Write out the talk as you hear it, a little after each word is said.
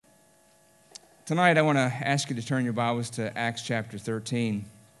Tonight, I want to ask you to turn your Bibles to Acts chapter 13.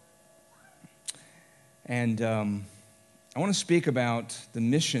 And I want to speak about the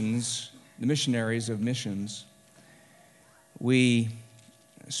missionaries of missions. We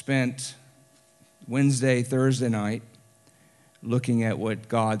spent Wednesday, Thursday night looking at what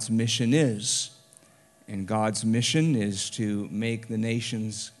God's mission is. And God's mission is to make the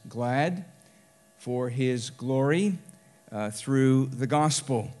nations glad for His glory through the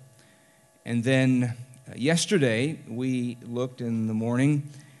gospel. And then yesterday, we looked in the morning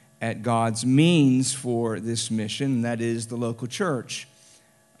at God's means for this mission, and that is the local church.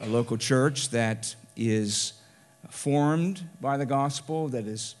 A local church that is formed by the gospel, that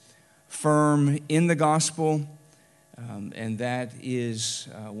is firm in the gospel, and that is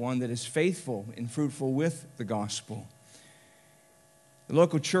one that is faithful and fruitful with the gospel. The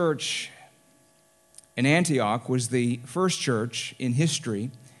local church in Antioch was the first church in history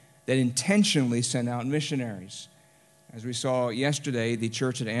that intentionally sent out missionaries. As we saw yesterday, the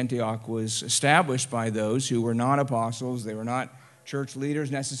church at Antioch was established by those who were not apostles. They were not church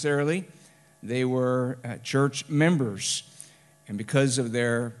leaders necessarily. They were church members. And because of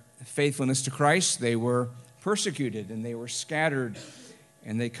their faithfulness to Christ, they were persecuted and they were scattered.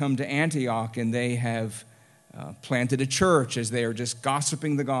 And they come to Antioch and they have planted a church as they are just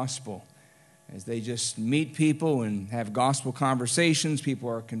gossiping the gospel. As they just meet people and have gospel conversations, people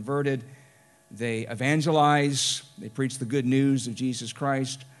are converted. They evangelize. They preach the good news of Jesus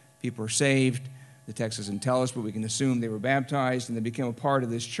Christ. People are saved. The text doesn't tell us, but we can assume they were baptized and they became a part of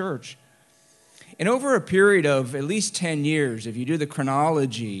this church. And over a period of at least 10 years, if you do the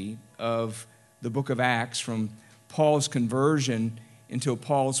chronology of the book of Acts from Paul's conversion until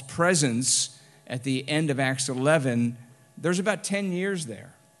Paul's presence at the end of Acts 11, there's about 10 years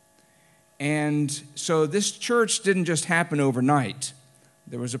there. And so this church didn't just happen overnight.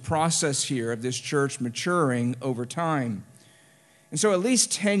 There was a process here of this church maturing over time. And so at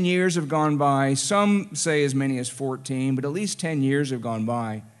least 10 years have gone by. Some say as many as 14, but at least 10 years have gone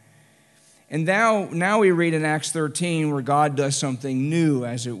by. And now we read in Acts 13 where God does something new,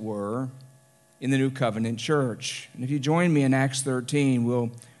 as it were, in the New Covenant church. And if you join me in Acts 13,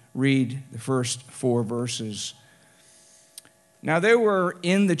 we'll read the first 4 verses. Now there were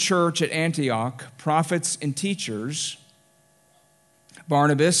in the church at Antioch prophets and teachers: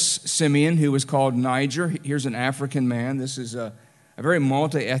 Barnabas, Simeon, who was called Niger. Here's an African man. This is a very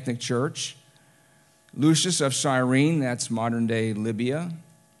multi-ethnic church. Lucius of Cyrene, that's modern-day Libya.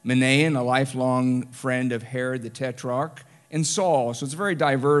 Manaen, a lifelong friend of Herod the Tetrarch. And Saul. So it's a very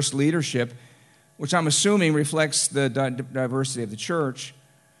diverse leadership, which I'm assuming reflects the diversity of the church.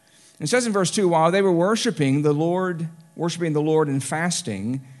 And it says in verse 2, while they were worshiping the Lord and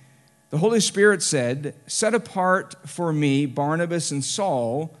fasting, the Holy Spirit said, set apart for me Barnabas and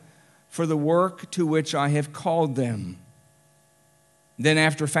Saul for the work to which I have called them. Then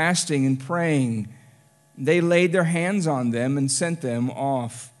after fasting and praying, they laid their hands on them and sent them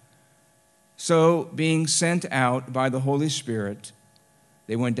off. So being sent out by the Holy Spirit,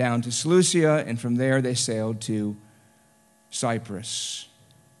 they went down to Seleucia, and from there they sailed to Cyprus.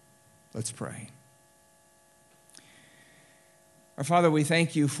 Let's pray. Our Father, we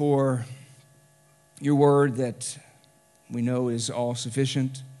thank you for your word that we know is all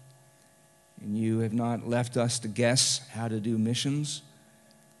sufficient, and you have not left us to guess how to do missions.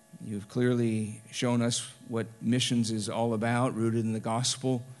 You've clearly shown us what missions is all about, rooted in the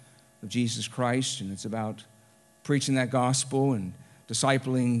gospel of Jesus Christ, and it's about preaching that gospel and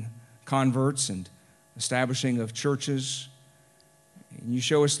discipling converts and establishing of churches. And you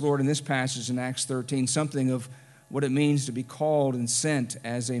show us, Lord, in this passage in Acts 13, something of what it means to be called and sent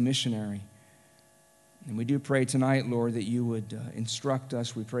as a missionary. And we do pray tonight, Lord, that you would instruct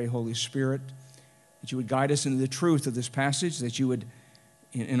us. We pray, Holy Spirit, that you would guide us into the truth of this passage, that you would,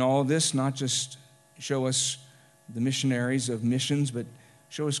 in all of this, not just show us the missionaries of missions, but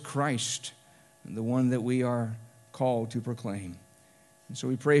show us Christ, the one that we are called to proclaim. And so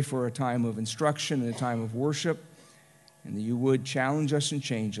we pray for a time of instruction and a time of worship, and that you would challenge us and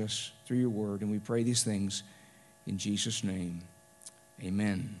change us through your word. And we pray these things in Jesus' name,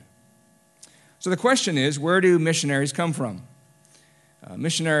 amen. So the question is, where do missionaries come from?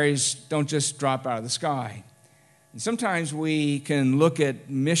 Missionaries don't just drop out of the sky. And sometimes we can look at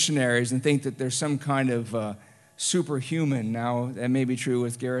missionaries and think that there's some kind of superhuman. Now, that may be true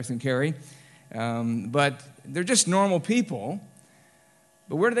with Gareth and Carrie, but they're just normal people.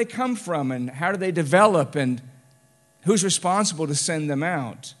 But where do they come from, and how do they develop, and who's responsible to send them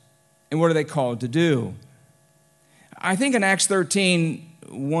out, and what are they called to do? I think in Acts 13,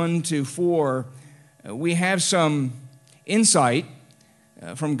 1-4, we have some insight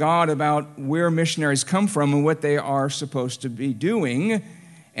from God about where missionaries come from and what they are supposed to be doing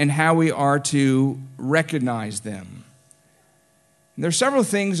and how we are to recognize them. There are several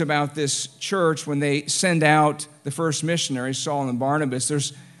things about this church when they send out the first missionaries, Saul and Barnabas.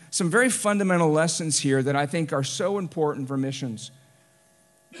 There's some very fundamental lessons here that I think are so important for missions.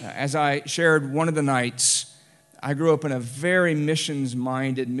 As I shared one of the nights, I grew up in a very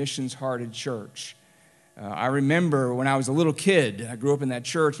missions-minded, missions-hearted church. I remember when I was a little kid, I grew up in that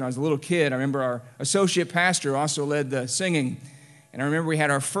church when I was a little kid. I remember our associate pastor also led the singing. And I remember we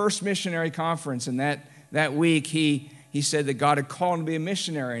had our first missionary conference, and that week he said that God had called him to be a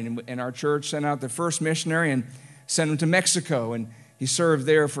missionary. And our church sent out the first missionary and sent him to Mexico. And he served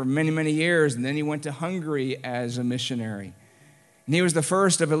there for many, many years. And then he went to Hungary as a missionary. And he was the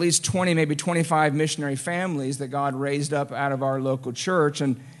first of at least 20, maybe 25 missionary families that God raised up out of our local church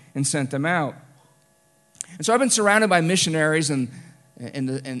and sent them out. And so I've been surrounded by missionaries and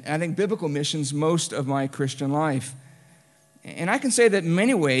I think biblical missions most of my Christian life. And I can say that in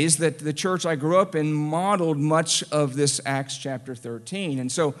many ways that the church I grew up in modeled much of this Acts chapter 13.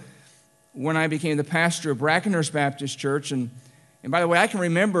 And so when I became the pastor of Brackenhurst Baptist Church, and by the way, I can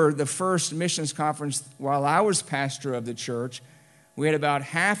remember the first missions conference while I was pastor of the church. We had about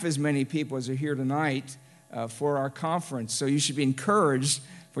half as many people as are here tonight for our conference. So you should be encouraged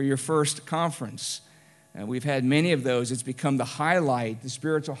for your first conference. We've had many of those. It's become the highlight, the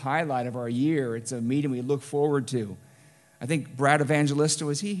spiritual highlight of our year. It's a meeting we look forward to. I think Brad Evangelista,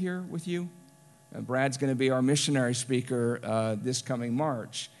 was he here with you? Brad's going to be our missionary speaker this coming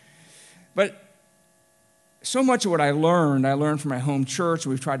March. But so much of what I learned from my home church.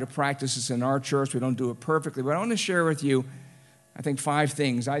 We've tried to practice this in our church. We don't do it perfectly. But I want to share with you, I think, 5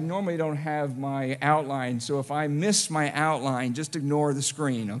 things. I normally don't have my outline, so if I miss my outline, just ignore the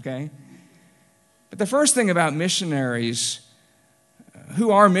screen, okay? But the first thing about missionaries,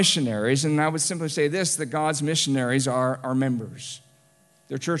 who are missionaries, and I would simply say this, that God's missionaries are members.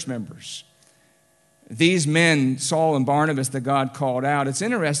 They're church members. These men, Saul and Barnabas, that God called out, it's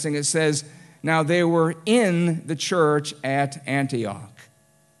interesting, it says, now they were in the church at Antioch.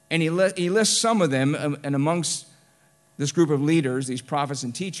 And he lists some of them, and amongst this group of leaders, these prophets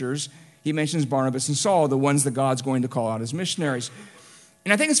and teachers, he mentions Barnabas and Saul, the ones that God's going to call out as missionaries.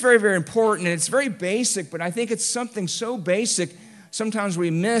 And I think it's very, very important, and it's very basic, but I think it's something so basic sometimes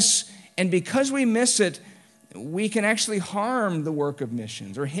we miss, and because we miss it, we can actually harm the work of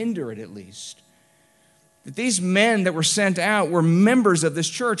missions, or hinder it at least. That these men that were sent out were members of this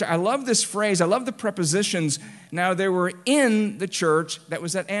church. I love this phrase. I love the prepositions. Now, they were in the church that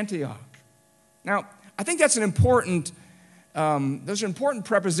was at Antioch. Now, I think that's those are important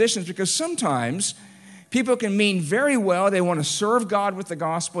prepositions because sometimes people can mean very well. They want to serve God with the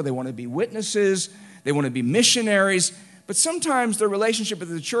gospel. They want to be witnesses. They want to be missionaries. But sometimes their relationship with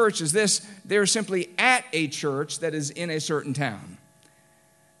the church is this. They're simply at a church that is in a certain town.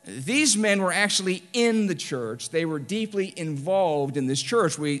 These men were actually in the church. They were deeply involved in this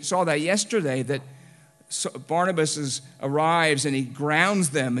church. We saw that yesterday, that Barnabas arrives and he grounds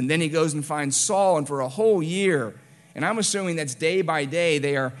them, and then he goes and finds Saul, and for a whole year, and I'm assuming that's day by day,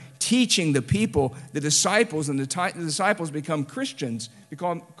 they are teaching the people, the disciples, and the disciples become Christians,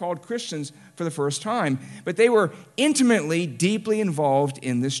 called Christians for the first time. But they were intimately, deeply involved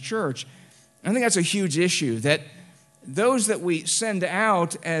in this church. I think that's a huge issue, that those that we send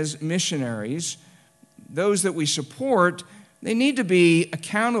out as missionaries, those that we support, they need to be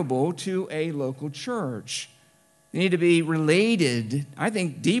accountable to a local church. They need to be related, I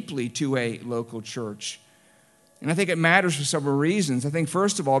think, deeply to a local church. And I think it matters for several reasons. I think,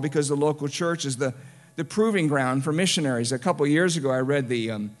 first of all, because the local church is the proving ground for missionaries. A couple of years ago, I read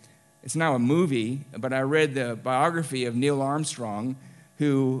it's now a movie, but I read the biography of Neil Armstrong,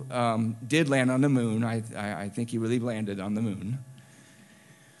 who did land on the moon. I think he really landed on the moon.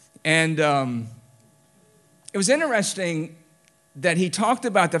 And it was interesting that he talked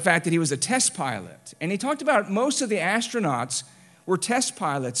about the fact that he was a test pilot. And he talked about most of the astronauts were test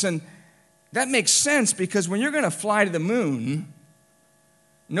pilots. And that makes sense because when you're going to fly to the moon,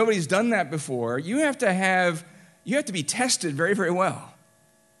 nobody's done that before, you have to be tested very, very well.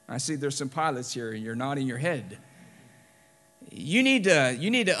 I see there's some pilots here, and you're nodding your head. You need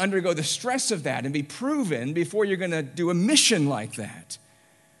to undergo the stress of that and be proven before you're going to do a mission like that.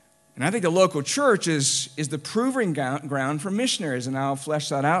 And I think the local church is the proving ground for missionaries, and I'll flesh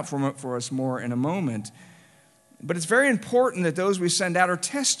that out for us more in a moment. But it's very important that those we send out are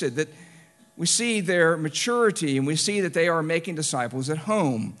tested, that we see their maturity, and we see that they are making disciples at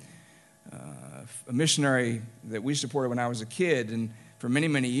home. A missionary that we supported when I was a kid, and for many,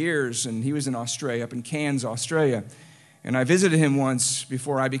 many years, and he was in Australia, up in Cairns, Australia. And I visited him once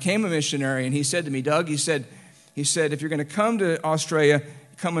before I became a missionary, and he said to me, Doug, he said, if you're going to come to Australia,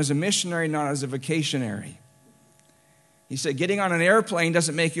 come as a missionary, not as a vacationary. He said, getting on an airplane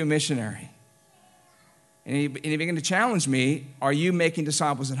doesn't make you a missionary. And he began to challenge me, are you making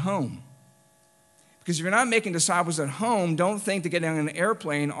disciples at home? Because if you're not making disciples at home, don't think that getting on an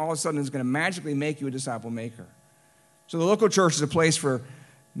airplane all of a sudden is going to magically make you a disciple maker. So the local church is a place for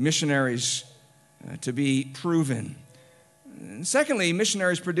missionaries to be proven. And secondly,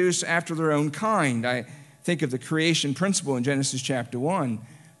 missionaries produce after their own kind. I think of the creation principle in Genesis chapter 1,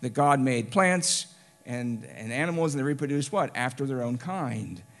 that God made plants and animals, and they reproduce what? After their own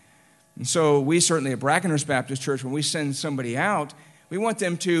kind. And so we certainly at Brackenhurst Baptist Church, when we send somebody out, we want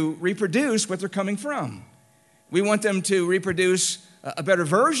them to reproduce what they're coming from. We want them to reproduce a better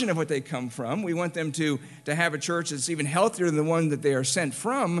version of what they come from. We want them to have a church that's even healthier than the one that they are sent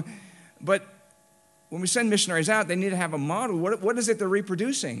from. But when we send missionaries out, they need to have a model. What is it they're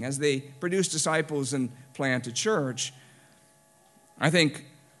reproducing as they produce disciples and plant a church? I think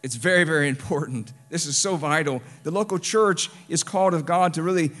it's very, very important. This is so vital. The local church is called of God to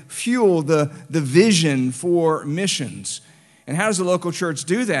really fuel the vision for missions. And how does the local church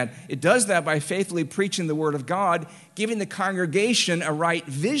do that? It does that by faithfully preaching the Word of God, giving the congregation a right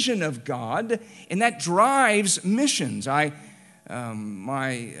vision of God, and that drives missions.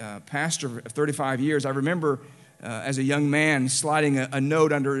 My pastor of 35 years, I remember as a young man sliding a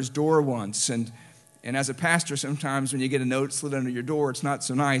note under his door once. And as a pastor, sometimes when you get a note slid under your door, it's not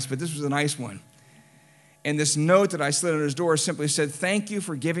so nice, but this was a nice one. And this note that I slid under his door simply said, "Thank you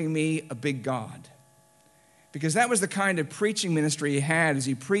for giving me a big God." Because that was the kind of preaching ministry he had as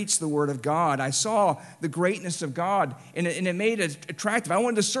he preached the Word of God. I saw the greatness of God, and it made it attractive. I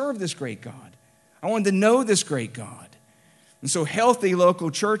wanted to serve this great God. I wanted to know this great God. And so healthy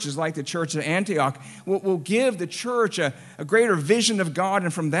local churches like the church at Antioch will give the church a greater vision of God.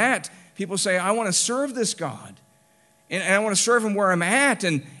 And from that, people say, I want to serve this God. And I want to serve Him where I'm at.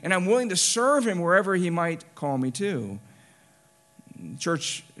 And I'm willing to serve Him wherever He might call me to.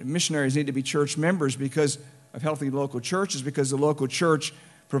 Church missionaries need to be church members because of healthy local churches, because the local church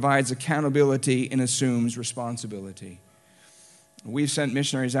provides accountability and assumes responsibility. We've sent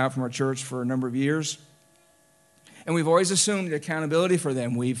missionaries out from our church for a number of years, and we've always assumed accountability for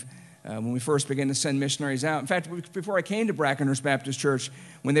them. When we first began to send missionaries out, in fact, before I came to Brackenhurst Baptist Church,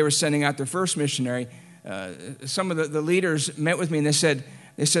 when they were sending out their first missionary, some of the leaders met with me and they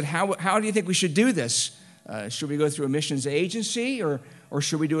said, how do you think we should do this? Should we go through a missions agency or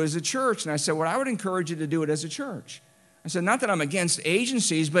should we do it as a church? And I said, well, I would encourage you to do it as a church. I said, not that I'm against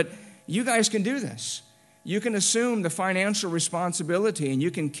agencies, but you guys can do this. You can assume the financial responsibility and you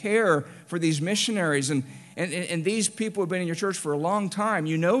can care for these missionaries. And these people have been in your church for a long time.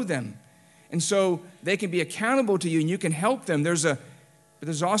 You know them. And so they can be accountable to you and you can help them. But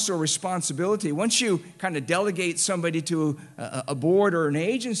there's also a responsibility. Once you kind of delegate somebody to a board or an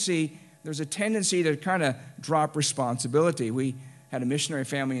agency, there's a tendency to kind of drop responsibility. We had a missionary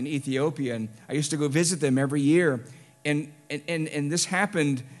family in Ethiopia, and I used to go visit them every year. And this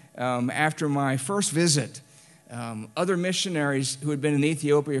happened after my first visit. Other missionaries who had been in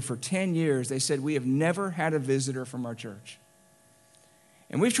Ethiopia for 10 years, they said, we have never had a visitor from our church.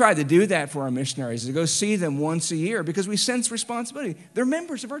 And we've tried to do that for our missionaries, to go see them once a year because we sense responsibility. They're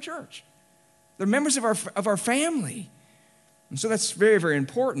members of our church. They're members of our family. And so that's very, very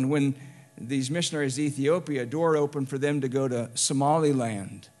important. When these missionaries to Ethiopia, a door opened for them to go to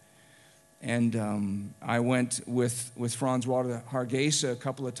Somaliland. And I went with Francois to Hargeisa a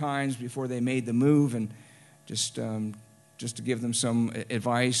couple of times before they made the move, and just to give them some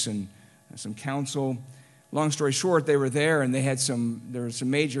advice and some counsel. Long story short, they were there, and there were some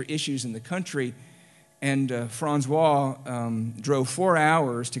major issues in the country. And Francois drove 4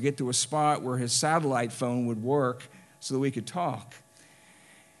 hours to get to a spot where his satellite phone would work so that we could talk.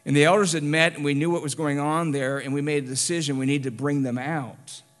 And the elders had met, and we knew what was going on there, and we made a decision. We need to bring them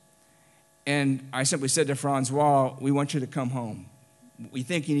out. And I simply said to Francois, we want you to come home. We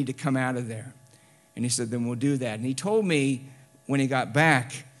think you need to come out of there. And he said, then we'll do that. And he told me when he got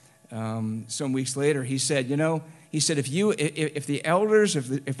back some weeks later, he said, if the elders,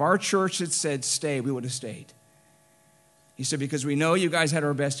 if our church had said stay, we would have stayed. He said, because we know you guys had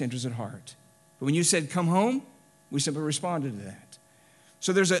our best interests at heart. But when you said come home, we simply responded to that.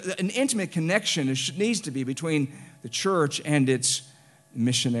 So there's an intimate connection, it needs to be, between the church and its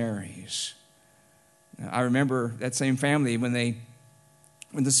missionaries. I remember that same family when they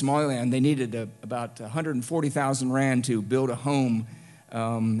went to Somaliland, they needed about 140,000 rand to build a home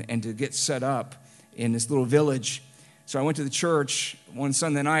and to get set up in this little village. So I went to the church one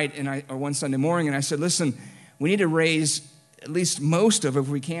Sunday night or one Sunday morning, and I said, listen, we need to raise at least most of, if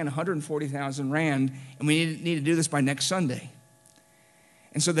we can, 140,000 rand, and we need to do this by next Sunday.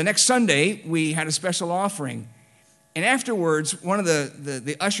 And so the next Sunday, we had a special offering. And afterwards, one of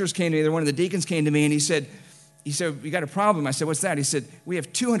the ushers came to me, one of the deacons came to me, and he said, we got a problem. I said, what's that? He said, we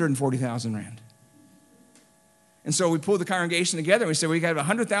have 240,000 rand. And so we pulled the congregation together, and we said, we got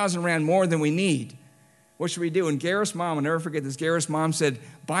 100,000 rand more than we need. What should we do? And Gareth's mom, I'll never forget this, Gareth's mom said,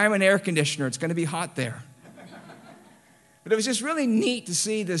 buy him an air conditioner. It's going to be hot there. But it was just really neat to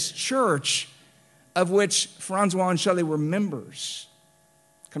see this church, of which Francois and Shelley were members,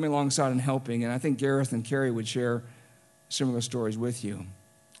 coming alongside and helping. And I think Gareth and Carrie would share similar stories with you.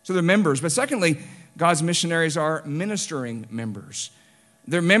 So they're members. But secondly, God's missionaries are ministering members.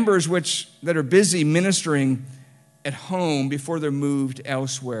 They're members that are busy ministering at home before they're moved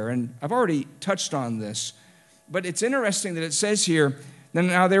elsewhere. And I've already touched on this, but it's interesting that it says here,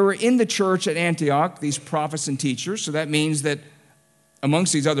 now they were in the church at Antioch, these prophets and teachers, so that means that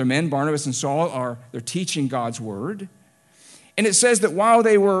amongst these other men, Barnabas and Saul, they're teaching God's word. And it says that while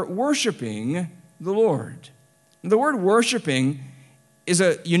they were worshiping the Lord. The word worshiping is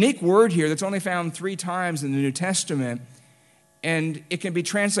a unique word here that's only found 3 times in the New Testament, and it can be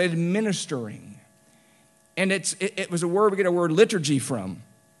translated ministering. And it was a word we get our word liturgy from.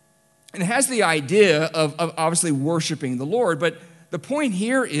 And it has the idea of obviously worshiping the Lord, but the point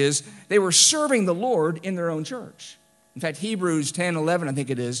here is they were serving the Lord in their own church. In fact, Hebrews 10:11, I think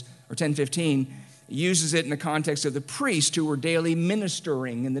it is, or 10:15, uses it in the context of the priests who were daily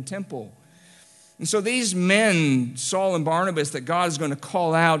ministering in the temple. And so these men, Saul and Barnabas, that God is going to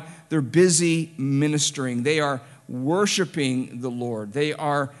call out, they're busy ministering. They are worshiping the Lord. They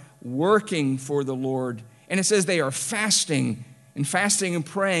are working for the Lord. And it says they are fasting. And fasting and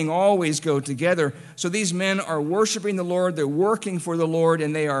praying always go together. So these men are worshiping the Lord, they're working for the Lord,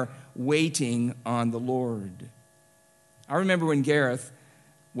 and they are waiting on the Lord. I remember when Gareth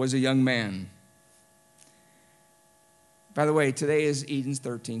was a young man. By the way, today is Eden's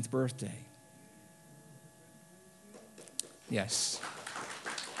 13th birthday. Yes.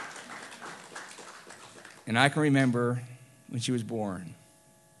 And I can remember when she was born.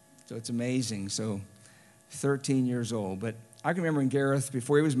 So it's amazing. So 13 years old. But I can remember when Gareth,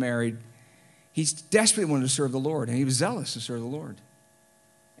 before he was married, he desperately wanted to serve the Lord, and he was zealous to serve the Lord.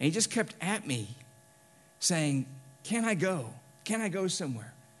 And he just kept at me saying, can I go? Can I go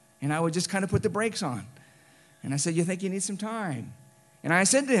somewhere? And I would just kind of put the brakes on. And I said, you think you need some time? And I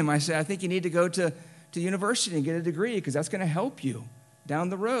said to him, I think you need to go to university and get a degree because that's going to help you down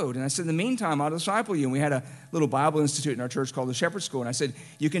the road. And I said, in the meantime, I'll disciple you. And we had a little Bible institute in our church called the Shepherd School. And I said,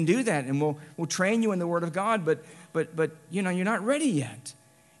 you can do that, and we'll train you in the Word of God, but you know, you're not ready yet.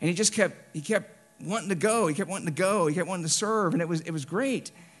 And he kept wanting to go. He kept wanting to go. He kept wanting to serve, and it was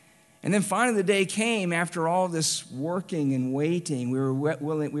great. And then finally the day came after all this working and waiting. We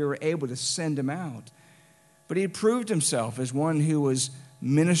were able to send him out. But he had proved himself as one who was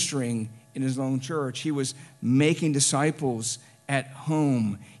ministering in his own church. He was making disciples at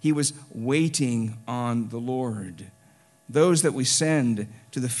home. He was waiting on the Lord. Those that we send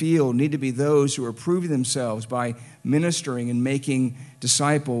to the field need to be those who are proving themselves by ministering and making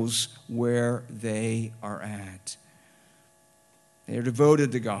disciples where they are at. They are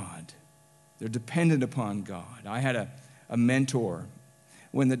devoted to God. They're dependent upon God. I had a mentor.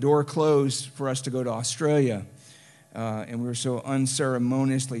 When the door closed for us to go to Australia, and we were so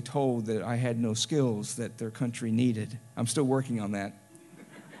unceremoniously told that I had no skills that their country needed. I'm still working on that.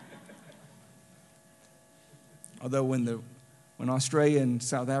 Although when Australia and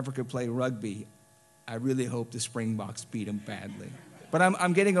South Africa play rugby, I really hope the Springboks beat them badly. But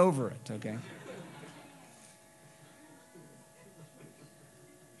I'm getting over it, okay?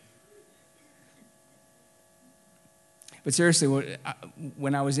 But seriously,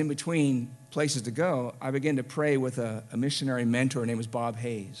 when I was in between places to go, I began to pray with a missionary mentor. Her name was Bob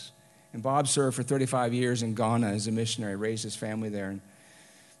Hayes. And Bob served for 35 years in Ghana as a missionary, raised his family there. And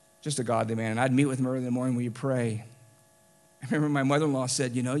just a godly man. And I'd meet with him early in the morning when you pray. I remember my mother-in-law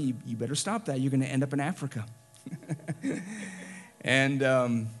said, you know, you better stop that. You're going to end up in Africa. And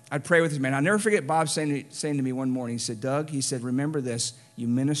I'd pray with this man. I'll never forget Bob saying to me one morning, he said, Doug, he said, remember this, you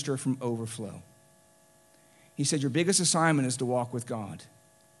minister from overflow. He said, your biggest assignment is to walk with God,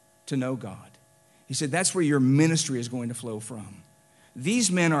 to know God. He said, that's where your ministry is going to flow from. These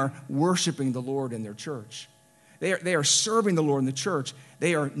men are worshiping the Lord in their church. They are serving the Lord in the church.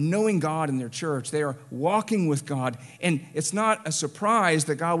 They are knowing God in their church. They are walking with God. And it's not a surprise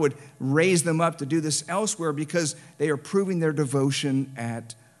that God would raise them up to do this elsewhere because they are proving their devotion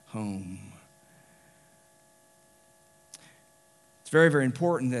at home. It's very, very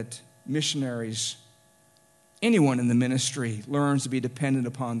important that missionaries anyone in the ministry learns to be dependent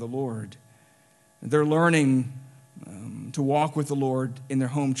upon the Lord. They're learning to walk with the Lord in their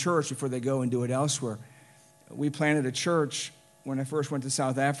home church before they go and do it elsewhere. We planted a church when I first went to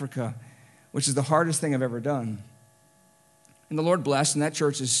South Africa, which is the hardest thing I've ever done. And the Lord blessed, and that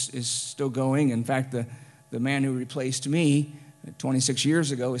church is still going. In fact, the man who replaced me 26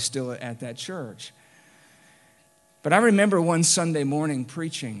 years ago is still at that church. But I remember one Sunday morning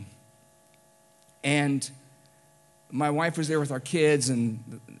preaching, and my wife was there with our kids,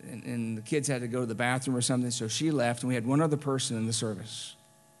 and the kids had to go to the bathroom or something, so she left, and we had one other person in the service.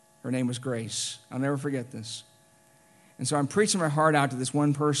 Her name was Grace. I'll never forget this. And so I'm preaching my heart out to this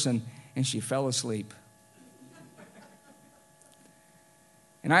one person, and she fell asleep.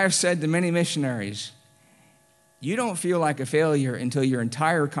 And I have said to many missionaries, you don't feel like a failure until your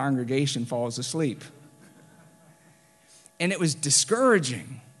entire congregation falls asleep. And it was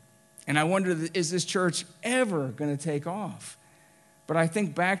discouraging. And I wondered, is this church ever going to take off? But I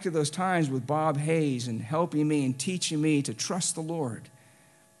think back to those times with Bob Hayes and helping me and teaching me to trust the Lord.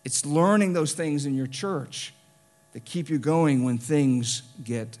 It's learning those things in your church that keep you going when things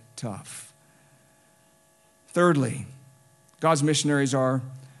get tough. Thirdly, God's missionaries are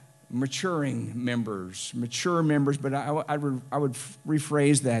maturing members, mature members, but I would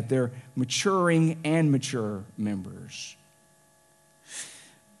rephrase that. They're maturing and mature members.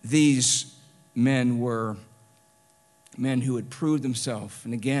 These men were men who had proved themselves.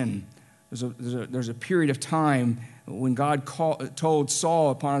 And again, there's a period of time when God told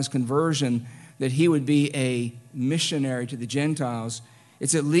Saul upon his conversion that he would be a missionary to the Gentiles.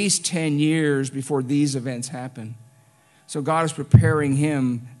 It's at least 10 years before these events happen. So God is preparing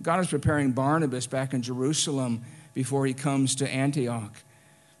him. God is preparing Barnabas back in Jerusalem before he comes to Antioch.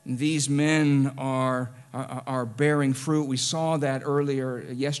 And these men are bearing fruit. We saw that earlier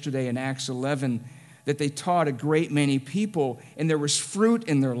yesterday in Acts 11, that they taught a great many people, and there was fruit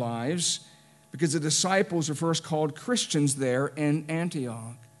in their lives because the disciples were first called Christians there in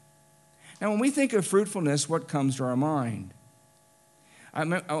Antioch. Now, when we think of fruitfulness, what comes to our mind?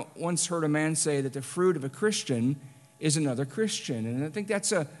 I once heard a man say that the fruit of a Christian is another Christian, and I think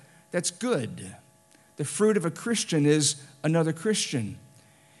that's good. The fruit of a Christian is another Christian.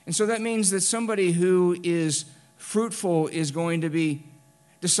 And so that means that somebody who is fruitful is going to be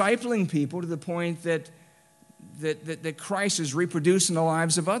discipling people to the point that Christ is reproduced in the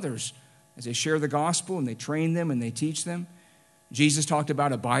lives of others as they share the gospel and they train them and they teach them. Jesus talked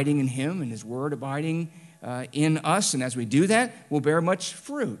about abiding in him and his word abiding in us, and as we do that, we'll bear much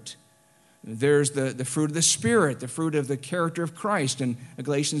fruit. There's the fruit of the Spirit, the fruit of the character of Christ in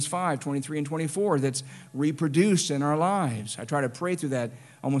Galatians 5:23 and 24 that's reproduced in our lives. I try to pray through that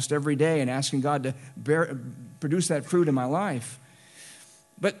almost every day and asking God to produce that fruit in my life.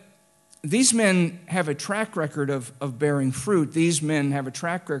 But these men have a track record of bearing fruit. These men have a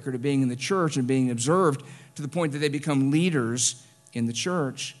track record of being in the church and being observed to the point that they become leaders in the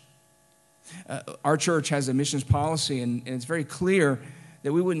church. Our church has a missions policy, and it's very clear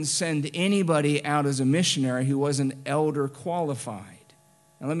that we wouldn't send anybody out as a missionary who wasn't elder qualified.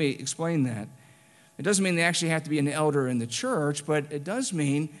 Now, let me explain that. It doesn't mean they actually have to be an elder in the church, but it does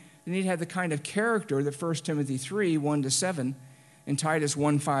mean they need to have the kind of character that 1 Timothy 3, 1-7, and Titus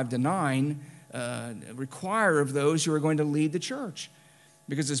 1, 5-9 require of those who are going to lead the church.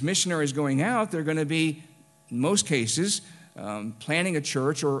 Because as missionaries going out, they're going to be, in most cases, planning a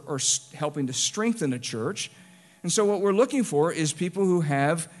church or helping to strengthen a church. And so what we're looking for is people who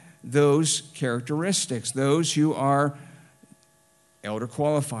have those characteristics, those who are elder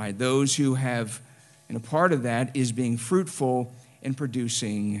qualified, those who have, and a part of that is being fruitful in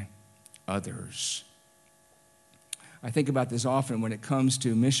producing others. I think about this often when it comes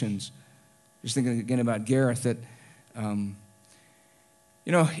to missions. Just thinking again about Gareth, that,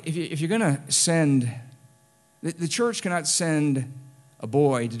 if you're going to send, the church cannot send a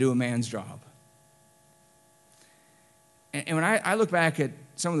boy to do a man's job. And when I look back at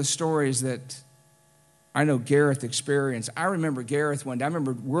some of the stories that I know Gareth experienced, I remember Gareth one day. I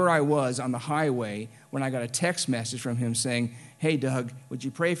remember where I was on the highway when I got a text message from him saying, "Hey, Doug, would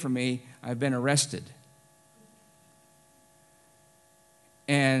you pray for me? I've been arrested."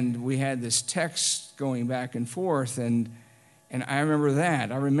 And we had this text going back and forth, and I remember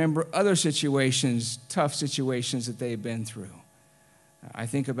that. I remember other situations, tough situations that they've been through. I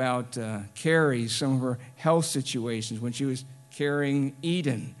think about Carrie, some of her health situations when she was carrying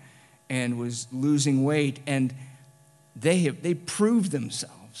Eden and was losing weight, and they proved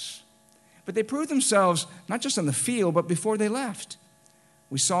themselves. But they proved themselves not just on the field, but before they left.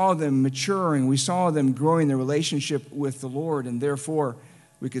 We saw them maturing. We saw them growing their relationship with the Lord, and therefore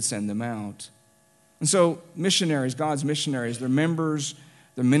we could send them out. And so missionaries, God's missionaries, they're members,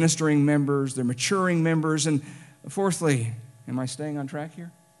 they're ministering members, they're maturing members. And fourthly, am I staying on track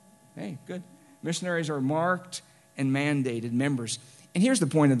here? Hey, good. Missionaries are marked and mandated members. And here's the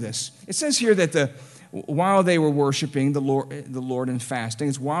point of this. It says here that while they were worshiping the Lord and fasting,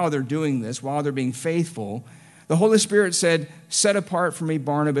 it's while they're doing this, while they're being faithful, the Holy Spirit said, "Set apart for me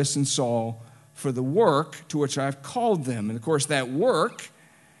Barnabas and Saul for the work to which I've called them." And of course, that work,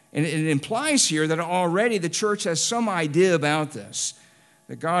 and it implies here that already the church has some idea about this,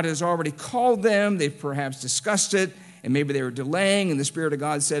 that God has already called them, they've perhaps discussed it, and maybe they were delaying, and the Spirit of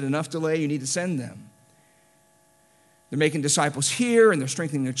God said, "Enough delay, you need to send them." They're making disciples here, and they're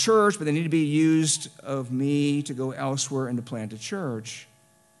strengthening the church, but they need to be used of me to go elsewhere and to plant a church.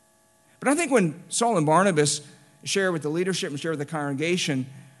 But I think when Saul and Barnabas shared with the leadership and shared with the congregation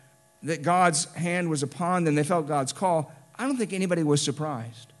that God's hand was upon them, they felt God's call, I don't think anybody was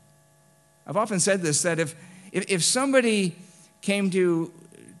surprised. I've often said this, that if somebody came to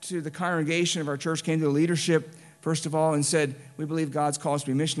the congregation of our church, came to the leadership, first of all, and said, "We believe God's called us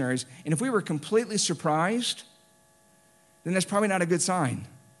to be missionaries," and if we were completely surprised, then that's probably not a good sign.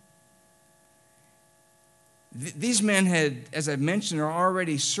 These men had, as I've mentioned, are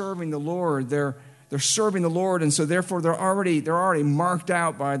already serving the Lord. They're serving the Lord, and so therefore they're already marked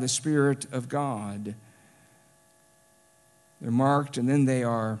out by the Spirit of God. They're marked, and then they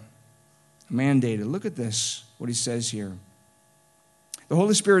are mandated. Look at this, what he says here. The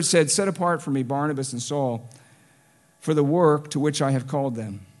Holy Spirit said, "Set apart for me Barnabas and Saul for the work to which I have called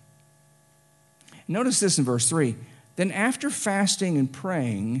them." Notice this in verse 3. Then after fasting and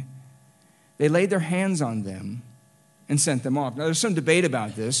praying, they laid their hands on them and sent them off. Now, there's some debate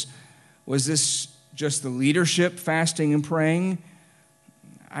about this. Was this just the leadership fasting and praying?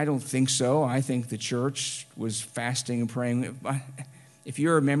 I don't think so. I think the church was fasting and praying. If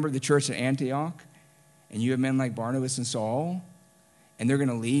you're a member of the church at Antioch and you have men like Barnabas and Saul, and they're going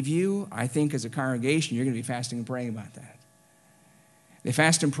to leave you, I think as a congregation, you're going to be fasting and praying about that. They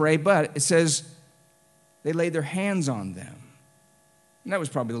fast and pray, but it says they laid their hands on them. And that was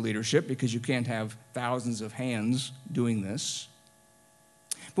probably the leadership, because you can't have thousands of hands doing this.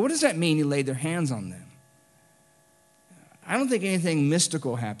 But what does that mean, he laid their hands on them? I don't think anything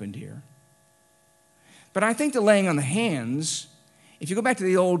mystical happened here. But I think the laying on the hands, if you go back to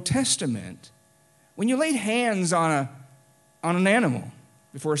the Old Testament, when you laid hands on an animal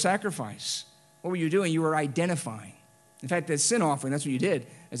before a sacrifice, what were you doing? You were identifying. In fact, that sin offering, that's what you did.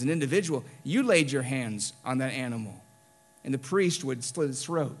 As an individual, you laid your hands on that animal, and the priest would slit its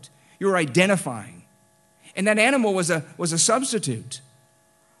throat. You were identifying. And that animal was a substitute.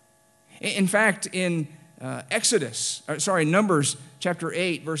 In fact, in Numbers chapter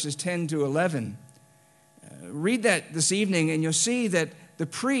 8, verses 10 to 11, read that this evening, and you'll see that the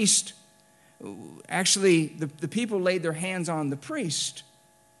priest, actually, the people laid their hands on the priest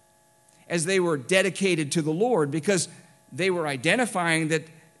as they were dedicated to the Lord, because they were identifying that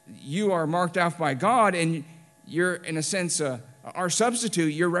you are marked off by God, and you're, in a sense, our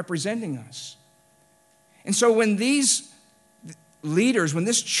substitute. You're representing us. And so when these leaders, when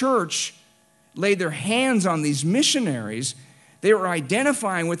this church laid their hands on these missionaries, they were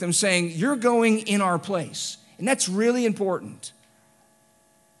identifying with them, saying, "You're going in our place." And that's really important,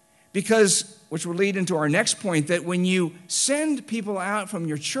 because, which will lead into our next point, that when you send people out from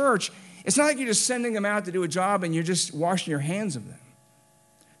your church, it's not like you're just sending them out to do a job and you're just washing your hands of them.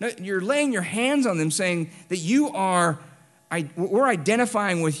 No, you're laying your hands on them, saying that we're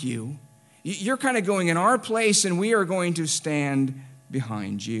identifying with you. You're kind of going in our place, and we are going to stand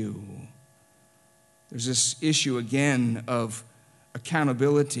behind you. There's this issue again of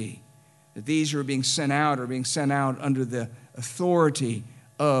accountability, that these who are being sent out are being sent out under the authority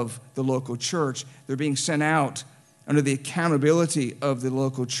of the local church. They're being sent out under the accountability of the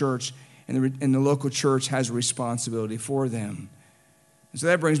local church, and the local church has a responsibility for them. And so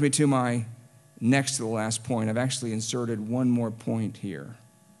that brings me to my next to the last point. I've actually inserted one more point here.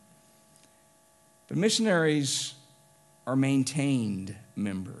 But missionaries are maintained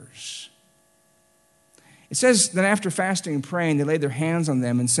members. It says that after fasting and praying, they laid their hands on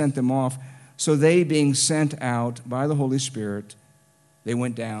them and sent them off. So they, being sent out by the Holy Spirit, they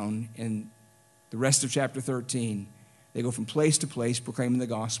went down. In the rest of chapter 13, they go from place to place proclaiming the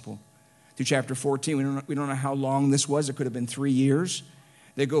gospel. Through chapter 14, we don't know how long this was. It could have been 3 years.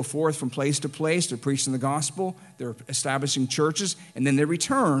 They go forth from place to place. They're preaching the gospel. They're establishing churches. And then they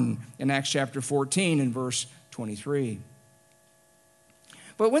return in Acts chapter 14 and verse 23.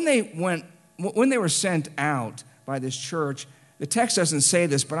 But when they were sent out by this church, the text doesn't say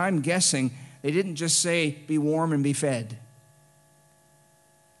this, but I'm guessing they didn't just say, "Be warm and be fed."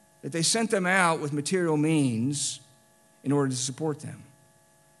 that they sent them out with material means in order to support them.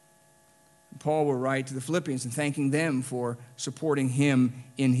 Paul will write to the Philippians and thanking them for supporting him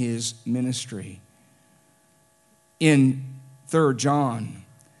in his ministry. In 3 John,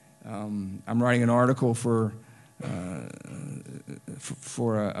 I'm writing an article for a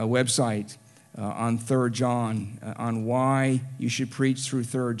website on 3 John, on why you should preach through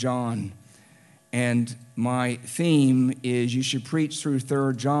 3 John. And my theme is you should preach through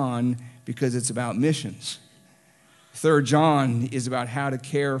 3 John because it's about missions. 3 John is about how to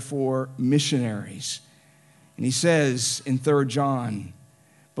care for missionaries. And he says in 3 John,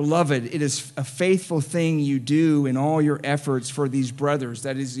 "Beloved, it is a faithful thing you do in all your efforts for these brothers,"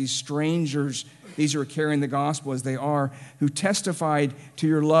 that is, these strangers, these who are carrying the gospel as they are, "who testified to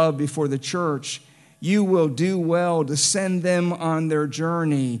your love before the church. You will do well to send them on their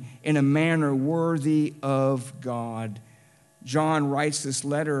journey in a manner worthy of God." John writes this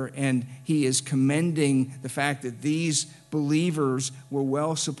letter, and he is commending the fact that these believers were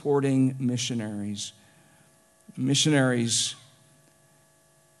well-supporting missionaries. Missionaries,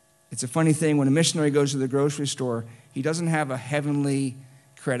 it's a funny thing, when a missionary goes to the grocery store, he doesn't have a heavenly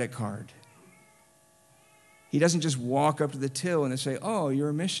credit card. He doesn't just walk up to the till and they say, "Oh, you're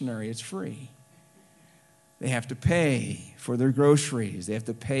a missionary, it's free." They have to pay for their groceries. They have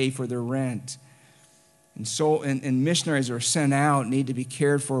to pay for their rent. And missionaries are sent out, need to be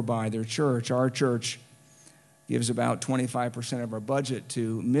cared for by their church. Our church gives about 25% of our budget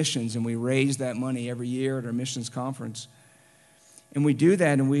to missions, and we raise that money every year at our missions conference. And we do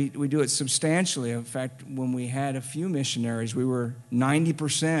that, and we do it substantially. In fact, when we had a few missionaries, we were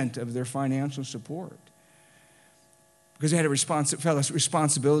 90% of their financial support because they had a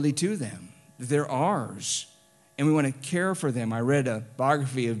responsibility to them. They're ours, and we want to care for them. I read a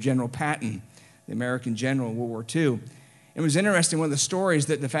biography of General Patton, the American general in World War II. It was interesting, one of the stories,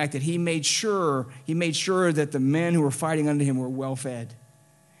 that the fact that he made sure that the men who were fighting under him were well fed.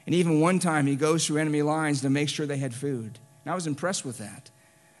 And even one time he goes through enemy lines to make sure they had food. And I was impressed with that.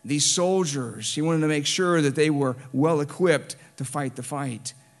 These soldiers, he wanted to make sure that they were well equipped to fight the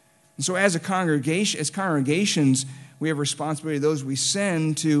fight. And so as congregations, we have responsibility to those we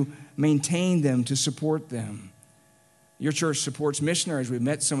send to maintain them, to support them. Your church supports missionaries. We've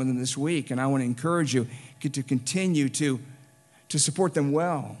met some of them this week, and I want to encourage you to continue to support them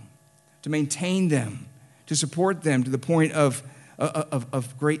well, to maintain them, to support them to the point of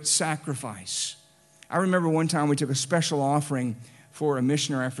great sacrifice. I remember one time we took a special offering for a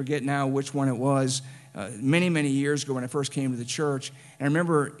missionary. I forget now which one it was, many, many years ago when I first came to the church. And I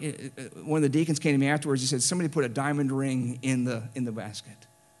remember one of the deacons came to me afterwards. He said, "Somebody put a diamond ring in the basket."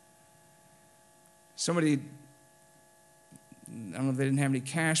 Somebody, I don't know if they didn't have any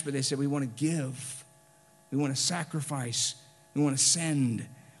cash, but they said, "We want to give. We want to sacrifice. We want to send.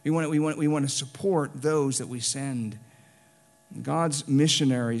 We want to support those that we send." God's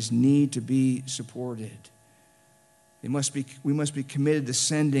missionaries need to be supported. We must be committed to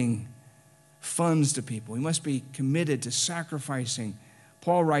sending funds to people. We must be committed to sacrificing.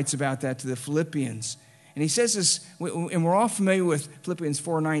 Paul writes about that to the Philippians. And he says this, and we're all familiar with Philippians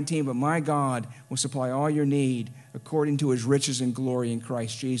 4:19, "But my God will supply all your need according to his riches and glory in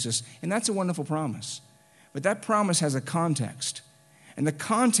Christ Jesus." And that's a wonderful promise. But that promise has a context. And the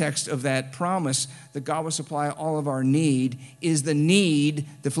context of that promise that God will supply all of our need is the need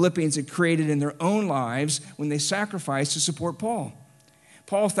the Philippians had created in their own lives when they sacrificed to support Paul.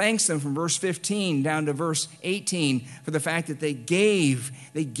 Paul thanks them from verse 15 down to verse 18 for the fact that they gave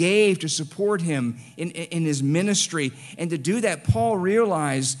to support him in his ministry. And to do that, Paul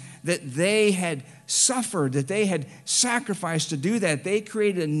realized that they had suffered, that they had sacrificed to do that. They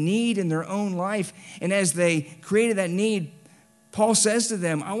created a need in their own life. And as they created that need, Paul says to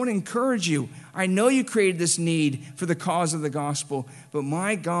them, "I want to encourage you. I know you created this need for the cause of the gospel, but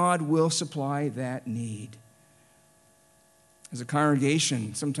my God will supply that need." As a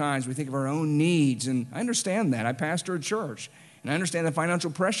congregation, sometimes we think of our own needs, and I understand that. I pastor a church, and I understand the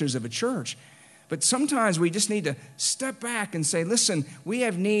financial pressures of a church. But sometimes we just need to step back and say, listen, we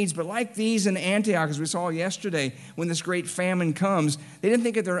have needs, but like these in Antioch, as we saw yesterday, when this great famine comes, they didn't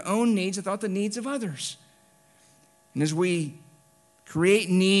think of their own needs, they thought the needs of others. And as we create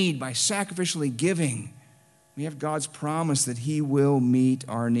need by sacrificially giving, we have God's promise that he will meet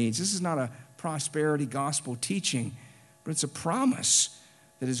our needs. This is not a prosperity gospel teaching, but it's a promise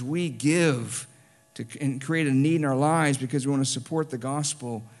that as we give and create a need in our lives because we want to support the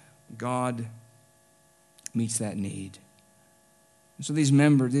gospel, God meets that need. And so these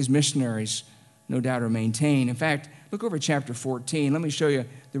missionaries, no doubt, are maintained. In fact, look over chapter 14. Let me show you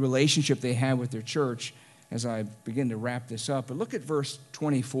the relationship they have with their church. as I begin to wrap this up. But look at verse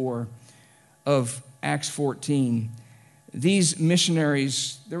 24 of Acts 14. These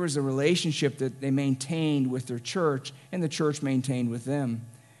missionaries, there was a relationship that they maintained with their church, and the church maintained with them.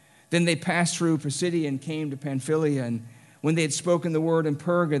 Then they passed through Pisidia and came to Pamphylia, and when they had spoken the word in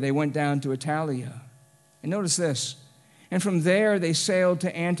Perga, they went down to Italia. And notice this, and from there they sailed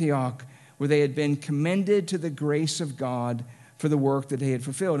to Antioch, where they had been commended to the grace of God for the work that they had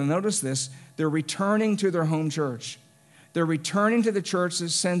fulfilled. And notice this, they're returning to their home church. They're returning to the church that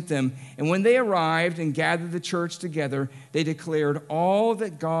sent them. And when they arrived and gathered the church together, they declared all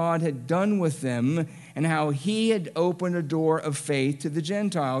that God had done with them and how he had opened a door of faith to the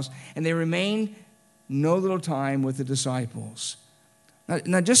Gentiles. And they remained no little time with the disciples.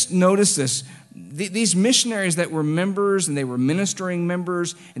 Now just notice this. These missionaries that were members, and they were ministering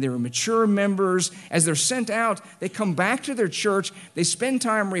members, and they were mature members, as they're sent out, they come back to their church. They spend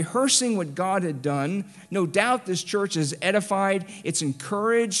time rehearsing what God had done. No doubt this church is edified, it's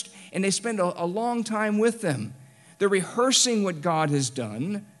encouraged, and they spend a long time with them. They're rehearsing what God has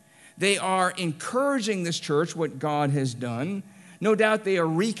done. They are encouraging this church, what God has done. No doubt they are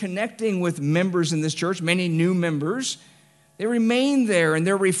reconnecting with members in this church, many new members. They remain there and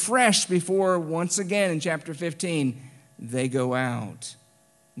they're refreshed before, once again in chapter 15, they go out.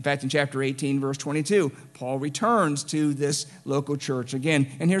 In fact, in chapter 18, verse 22, Paul returns to this local church again.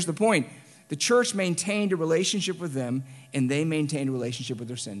 And here's the point. The church maintained a relationship with them, and they maintained a relationship with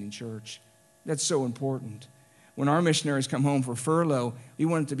their sending church. That's so important. When our missionaries come home for furlough, we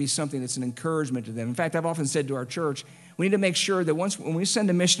want it to be something that's an encouragement to them. In fact, I've often said to our church, we need to make sure that when we send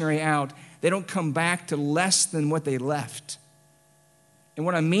a missionary out, they don't come back to less than what they left. And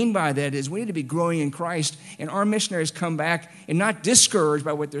what I mean by that is we need to be growing in Christ, and our missionaries come back and not discouraged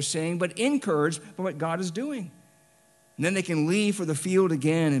by what they're saying, but encouraged by what God is doing. And then they can leave for the field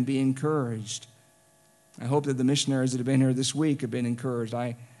again and be encouraged. I hope that the missionaries that have been here this week have been encouraged.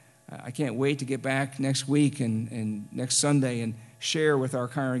 I can't wait to get back next week and next Sunday and share with our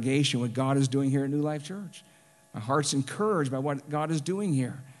congregation what God is doing here at New Life Church. My heart's encouraged by what God is doing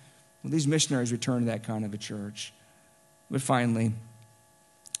here. Well, these missionaries return to that kind of a church. But finally,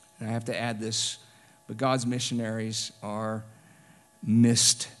 and I have to add this, but God's missionaries are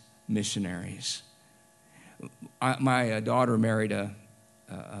missed missionaries. My daughter married a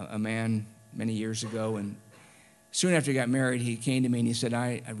man many years ago, and soon after he got married, he came to me and he said,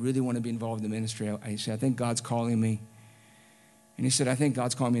 I really want to be involved in the ministry. He said, I think God's calling me. And he said, I think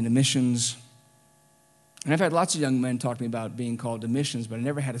God's calling me into missions. And I've had lots of young men talk to me about being called to missions, but I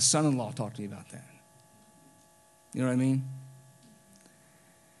never had a son-in-law talk to me about that. You know what I mean?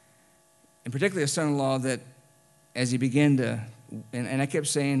 And particularly a son-in-law that as he began to, and I kept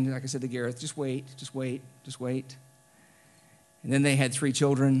saying, like I said to Gareth, just wait. And then they had 3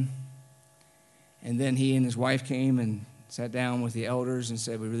 children. And then he and his wife came and sat down with the elders and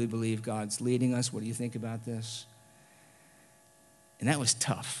said, we really believe God's leading us. What do you think about this? And that was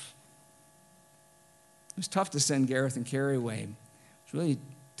tough. It was tough to send Gareth and Carrie away. It was really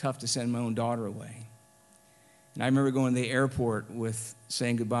tough to send my own daughter away. And I remember going to the airport with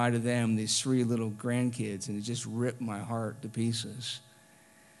saying goodbye to them, these 3 little grandkids, and it just ripped my heart to pieces.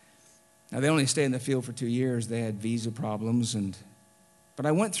 Now, they only stayed in the field for 2 years. They had visa problems. But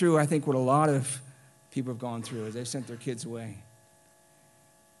I went through, I think, what a lot of people have gone through as they've sent their kids away.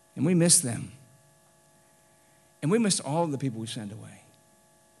 And we miss them. And we miss all of the people we send away.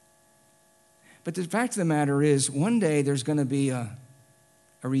 But the fact of the matter is, one day there's going to be a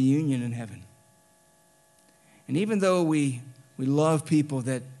reunion in heaven. And even though we love people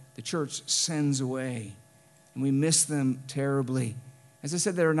that the church sends away, and we miss them terribly, as I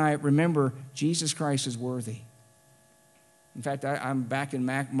said the other night, remember, Jesus Christ is worthy. In fact, I'm back in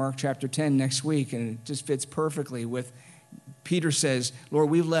Mark chapter 10 next week, and it just fits perfectly with, Peter says, Lord,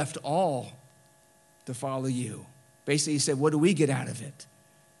 we've left all to follow you. Basically, he said, what do we get out of it?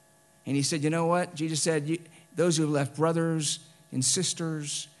 And he said, you know what? Jesus said, those who have left brothers and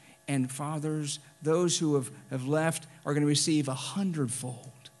sisters and fathers, those who have left are going to receive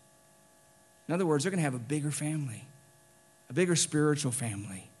 100-fold. In other words, they're going to have a bigger family, a bigger spiritual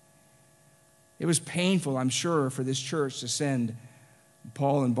family. It was painful, I'm sure, for this church to send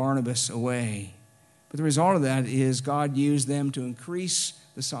Paul and Barnabas away. But the result of that is God used them to increase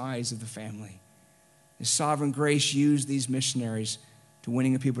the size of the family. His sovereign grace used these missionaries to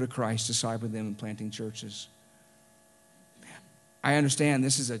winning the people to Christ, discipling them and planting churches. I understand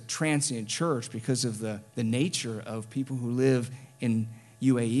this is a transient church because of the nature of people who live in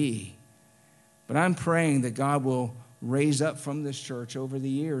UAE. But I'm praying that God will raise up from this church over the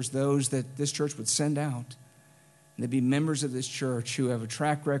years those that this church would send out. And they'd be members of this church who have a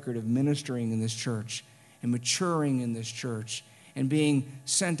track record of ministering in this church and maturing in this church and being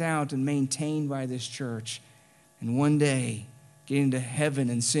sent out and maintained by this church. And one day, getting to heaven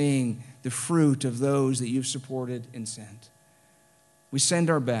and seeing the fruit of those that you've supported and sent. We send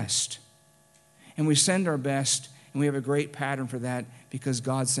our best. And we send our best, and we have a great pattern for that because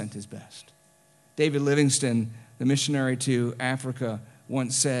God sent his best. David Livingstone, the missionary to Africa,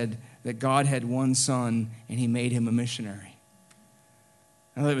 once said that God had one son and he made him a missionary.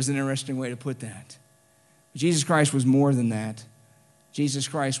 I thought it was an interesting way to put that. But Jesus Christ was more than that. Jesus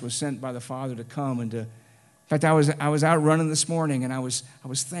Christ was sent by the Father to come and to... In fact, I was out running this morning, and I was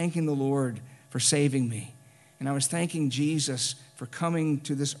thanking the Lord for saving me. And I was thanking Jesus for coming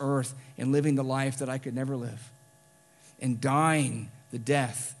to this earth and living the life that I could never live. And dying the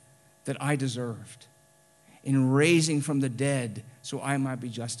death that I deserved. And raising from the dead so I might be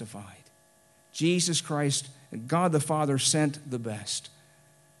justified. Jesus Christ, God the Father sent the best.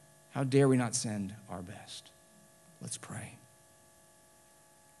 How dare we not send our best? Let's pray.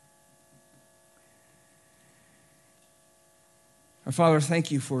 Our Father,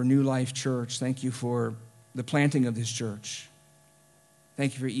 thank you for New Life Church. Thank you for the planting of this church.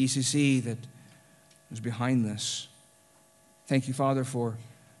 Thank you for ECC that was behind this. Thank you, Father, for,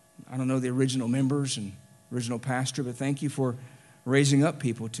 I don't know the original members and original pastor, but thank you for raising up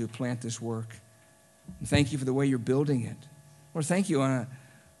people to plant this work. And thank you for the way you're building it. Lord, thank you on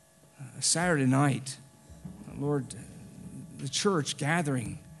a Saturday night, Lord, the church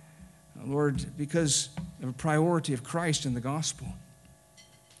gathering, Lord, because of a priority of Christ and the gospel.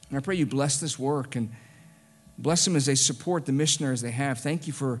 And I pray you bless this work and bless them as they support the missionaries they have. Thank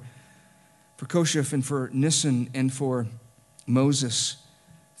you for Koshef and for Nissen and for Moses.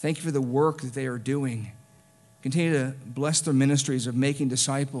 Thank you for the work that they are doing. Continue to bless their ministries of making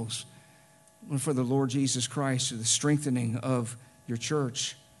disciples for the Lord Jesus Christ, the strengthening of your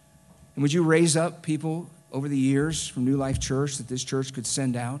church. And would you raise up people over the years from New Life Church that this church could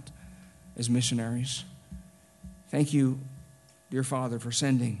send out as missionaries? Thank you, dear Father, for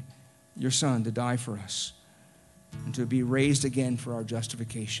sending your Son to die for us and to be raised again for our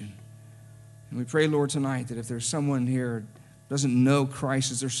justification. And we pray, Lord, tonight that if there's someone here who doesn't know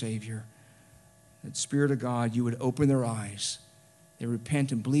Christ as their Savior, that Spirit of God, you would open their eyes. They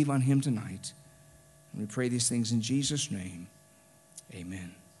repent and believe on him tonight. And we pray these things in Jesus' name.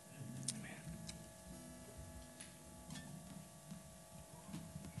 Amen.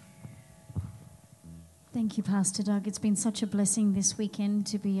 Thank you, Pastor Doug. It's been such a blessing this weekend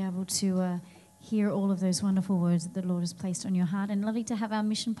to be able to hear all of those wonderful words that the Lord has placed on your heart, and lovely to have our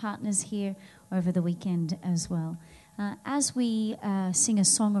mission partners here over the weekend as well. As we sing a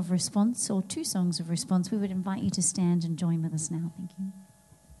song of response, or two songs of response, we would invite you to stand and join with us now. Thank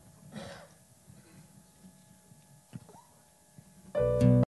you.